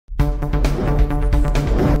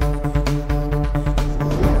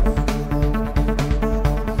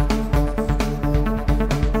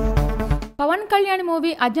Kalyan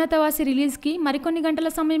movie Agnyaathavaasi release కి మరికొన్ని గంటల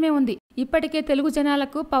సమయమే ఉంది. ఇప్పటికే తెలుగు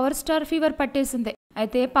జనాలకు పవర్ స్టార్ ఫీవర్ పట్టేసింది.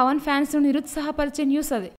 అయితే పవన్ ఫ్యాన్స్ ను నిరుత్సాహపరిచే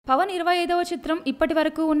న్యూస్ అది. పవన్ 25వ చిత్రం ఇప్పటి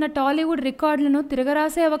వరకు ఉన్న టాలీవుడ్ రికార్డులను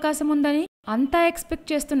తిరగరాసే అవకాశం ఉందని అంతా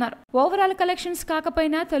ఎక్స్పెక్ట్ చేస్తున్నారు. ఓవరాల్ కలెక్షన్స్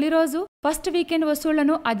కాకపోయినా తొలి రోజు ఫస్ట్ వీకెండ్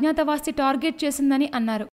వసూళ్లను అజ్ఞాతవాసి టార్గెట్ చేసిందని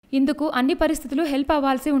అన్నారు. ఇందుకు అన్ని పరిస్థితులు హెల్ప్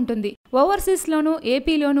అవ్వాల్సి ఉంటుంది. ఓవర్సీస్ లోనూ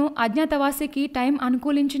ఏపీలోనూ అజ్ఞాతవాసికి టైం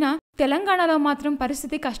అనుకూలించినా తెలంగాణలో మాత్రం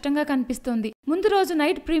పరిస్థితి కష్టంగా కనిపిస్తోంది. ముందు రోజు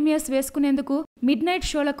night premieres వేసుకునేందుకు mid night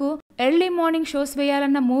షోలకు, early morning shows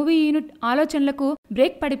వేయాలన్న movie unit ఆలోచనలకు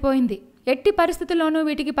బ్రేక్ పడిపోయింది. ఎట్టి పరిస్థితుల్లోనూ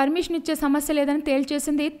వీటికి పర్మిషన్ ఇచ్చే సమస్య లేదని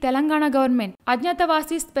తేల్చేసింది Telangana government.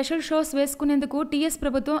 Agnyaathavaasi special shows వేసుకునేందుకు TS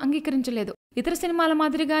ప్రభుత్వం అంగీకరించలేదు. ఇతర సినిమాల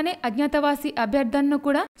మాదిరిగానే అజ్ఞాతవాసి అభ్యర్థనను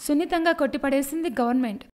కూడా సున్నితంగా కొట్టిపడేసింది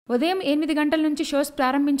గవర్నమెంట్. ఉదయం 8 గంటల నుంచి షోస్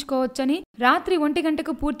ప్రారంభించుకోవచ్చని, రాత్రి 1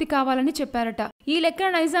 గంటకు పూర్తి కావాలని చెప్పారట. ఈ లెక్కన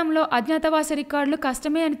నైజాంలో అజ్ఞాతవాసి రికార్డులు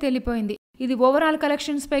కష్టమే అని తేలిపోయింది. ఇది ఓవరాల్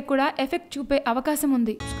కలెక్షన్స్ పై కూడా ఎఫెక్ట్ చూపే అవకాశం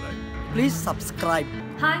ఉంది. Please subscribe.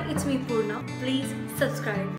 Hi, it's me Purna. Please subscribe.